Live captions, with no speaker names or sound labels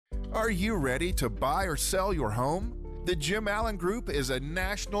Are you ready to buy or sell your home? The Jim Allen Group is a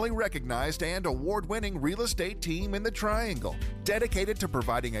nationally recognized and award-winning real estate team in the Triangle, dedicated to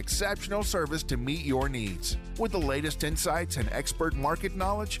providing exceptional service to meet your needs. With the latest insights and expert market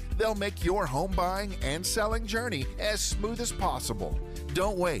knowledge, they'll make your home buying and selling journey as smooth as possible.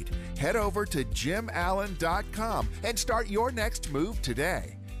 Don't wait. Head over to jimallen.com and start your next move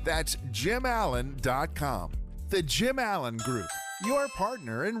today. That's jimallen.com. The Jim Allen Group, your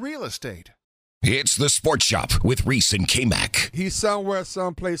partner in real estate. It's the Sports Shop with Reese and Kmac. He's somewhere,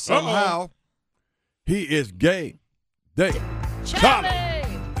 someplace, somehow. He is GameDay Charlie.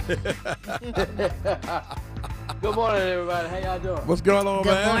 Good morning, everybody. How y'all doing? What's going on,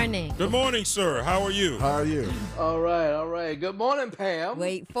 man? Good morning. Good morning, sir. How are you? How are you? All right. Good morning, Pam.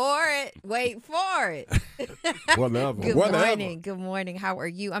 Wait for it. Whatever. Good morning. Good morning. How are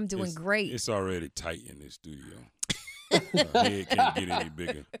you? I'm doing great. It's already tight in this studio. My head can't get any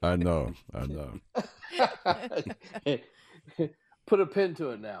bigger. I know. Put a pin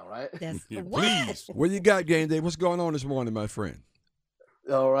to it now, right? Yeah, please. What you got, GameDay? What's going on this morning, my friend?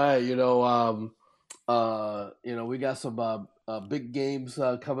 All right. We got some big games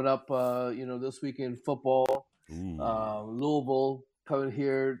coming up. This weekend football. Louisville coming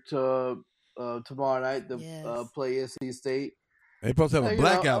here to tomorrow night to play NC State. They supposed to have a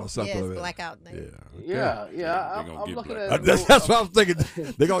blackout or something. Yes, blackout night. Yeah. I'm looking at that's what I was thinking.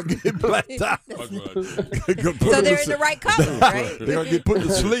 They're going to get blacked out. So they're in the right color, right? They're going to get put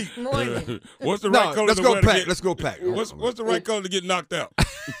to sleep. Morning. What's the right color? Let's go pack. Let's go pack. What's the right color to get knocked out?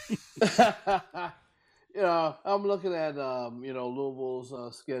 I'm looking at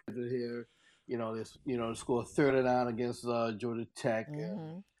Louisville's schedule here. They score 39 against Georgia Tech.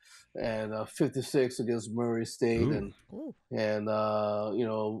 And 56 against Murray State, and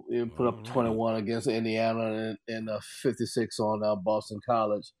put up 21 against Indiana, and 56 on Boston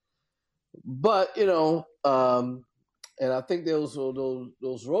College. But and I think those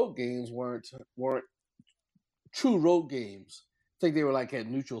road games weren't true road games. I think they were like at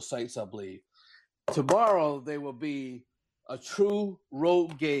neutral sites, I believe. Tomorrow they will be a true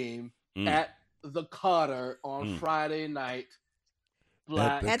road game at the Carter on Friday night.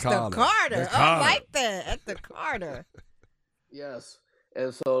 At the Carter. I like that. At the Carter. Yes.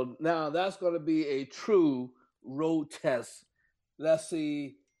 And so now that's going to be a true road test. Let's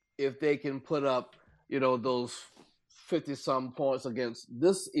see if they can put up, those 50-some points against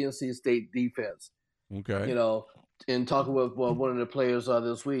this NC State defense. Okay. In talking with one of the players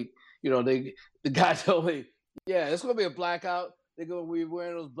this week, the guy told me, it's going to be a blackout. They're going to be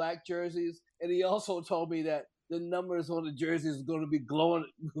wearing those black jerseys. And he also told me that the numbers on the jerseys is going to be glowing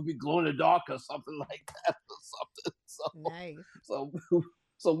in the dark or something like that or something. Nice.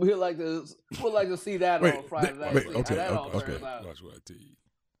 So we'd like to see that on Friday night. Okay. Watch what I tell you.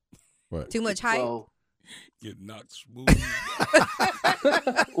 What? Too much hype. Get knocked smooth.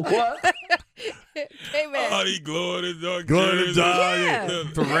 What? Hey, man. Oh, he glowing in the dark. Yeah.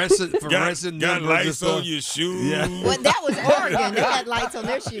 Fluorescent got lights on your shoes. Yeah. Well, that was Oregon. They had lights on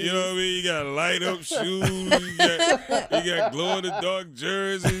their shoes. You know what I mean? You got light up shoes. You got glow in the dark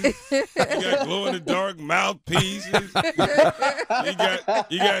jerseys. You got glow in the dark mouthpieces.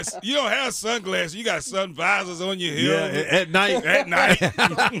 You don't have sunglasses. You got sun visors on your head. Yeah, at night.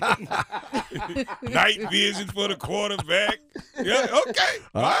 Night vision for the quarterback. Yeah, okay.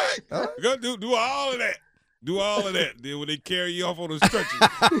 All right. You're going to do all of that. Do all of that. Then when they carry you off on a stretcher.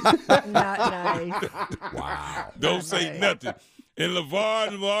 Not nice. Wow. Don't say nothing. And LeVar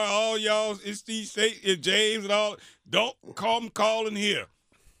and all y'all, NC State and James and all, don't come calling here.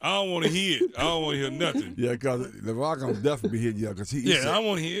 I don't want to hear it. I don't want to hear nothing. Yeah, because LeVar going to definitely be hitting you. I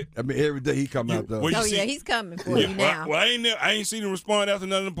want to hear it. I mean, every day he come out there. He's coming for you now. Well, I ain't seen him respond after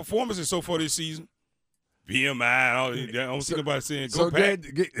none of the performances so far this season. BMI, I don't see nobody saying go Pack.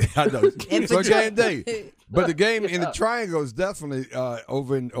 I know. So GameDay. But the game in the Triangle is definitely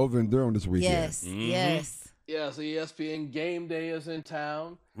over in Durham this weekend. Yes, yes. Yeah, so ESPN GameDay is in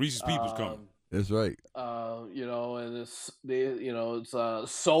town. Reese's People's coming. That's right. And it's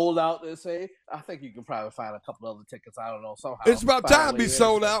sold out. They say. I think you can probably find a couple other tickets. I don't know somehow. It's about time to be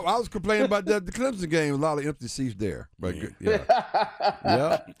sold out. I was complaining about the Clemson game. A lot of empty seats there. But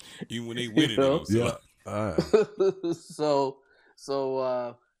yeah. Even when they win it, yeah. All right. So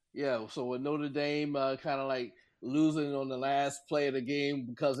with Notre Dame kind of like losing on the last play of the game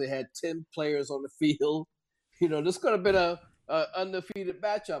because they had 10 players on the field, this could have been a undefeated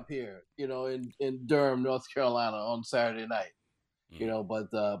matchup here, in Durham, North Carolina on Saturday night.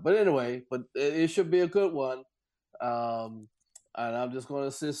 But anyway, it should be a good one. And I'm just going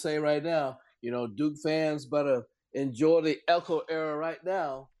to say right now, Duke fans better enjoy the Elko era right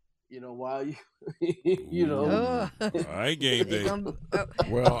now. while you know. All right, game day.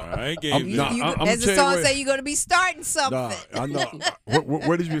 Well, all right, game day. As the song say, you're going to be starting something. I know.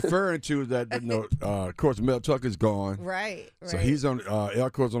 What he's referring to is that, of course, Mel Tucker's gone. Right. So he's on,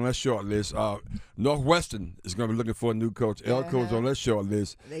 Elko's on that short list. Northwestern is going to be looking for a new coach. Elko's on that short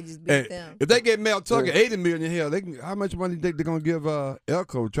list. They just beat them. If they get Mel Tucker $80 million, how much money they're going to give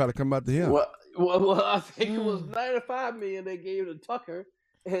Elko to try to come out to him? Well, I think it was $95 million they gave to Tucker.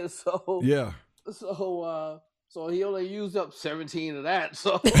 And so so he only used up 17 of that.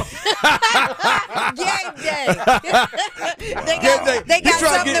 So game day. they got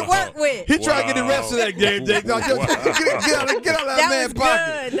something to work with. He tried to get the rest of that game day. No, get out of that man's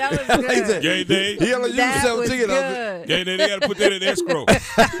pocket. That was good. Game day. He only used 17 of it. Game day. They got to put that in escrow.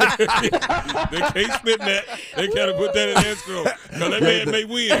 They can't spend that. They got to put that in escrow because that man may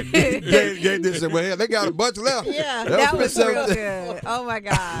win. Game day said, "Well, hell, they got a bunch left." Yeah, that was real good. Oh my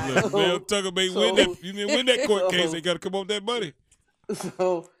God. Mel Tucker may win that. You may win that court case. They got to come up with that money.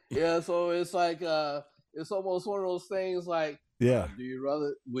 So it's like it's almost one of those things like, would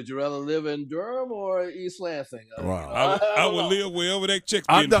you rather live in Durham or East Lansing? Wow. I would live wherever that check's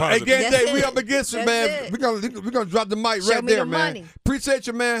being positive. Hey, game day, we up against it, man. We're gonna drop the mic right there, man. Money. Appreciate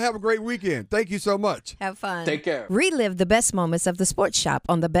you, man. Have a great weekend. Thank you so much. Have fun. Take care. Relive the best moments of the Sports Shop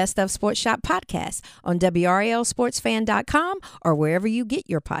on the Best of Sports Shop podcast on WRLSportsFan.com or wherever you get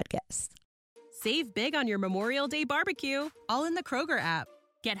your podcasts. Save big on your Memorial Day barbecue, all in the Kroger app.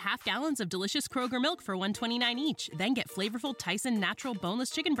 Get half gallons of delicious Kroger milk for $1.29 each. Then get flavorful Tyson natural boneless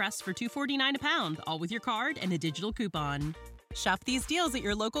chicken breasts for $2.49 a pound, all with your card and a digital coupon. Shop these deals at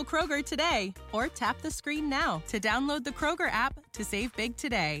your local Kroger today, or tap the screen now to download the Kroger app to save big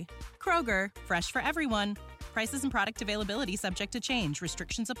today. Kroger, fresh for everyone. Prices and product availability subject to change.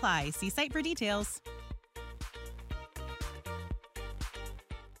 Restrictions apply. See site for details.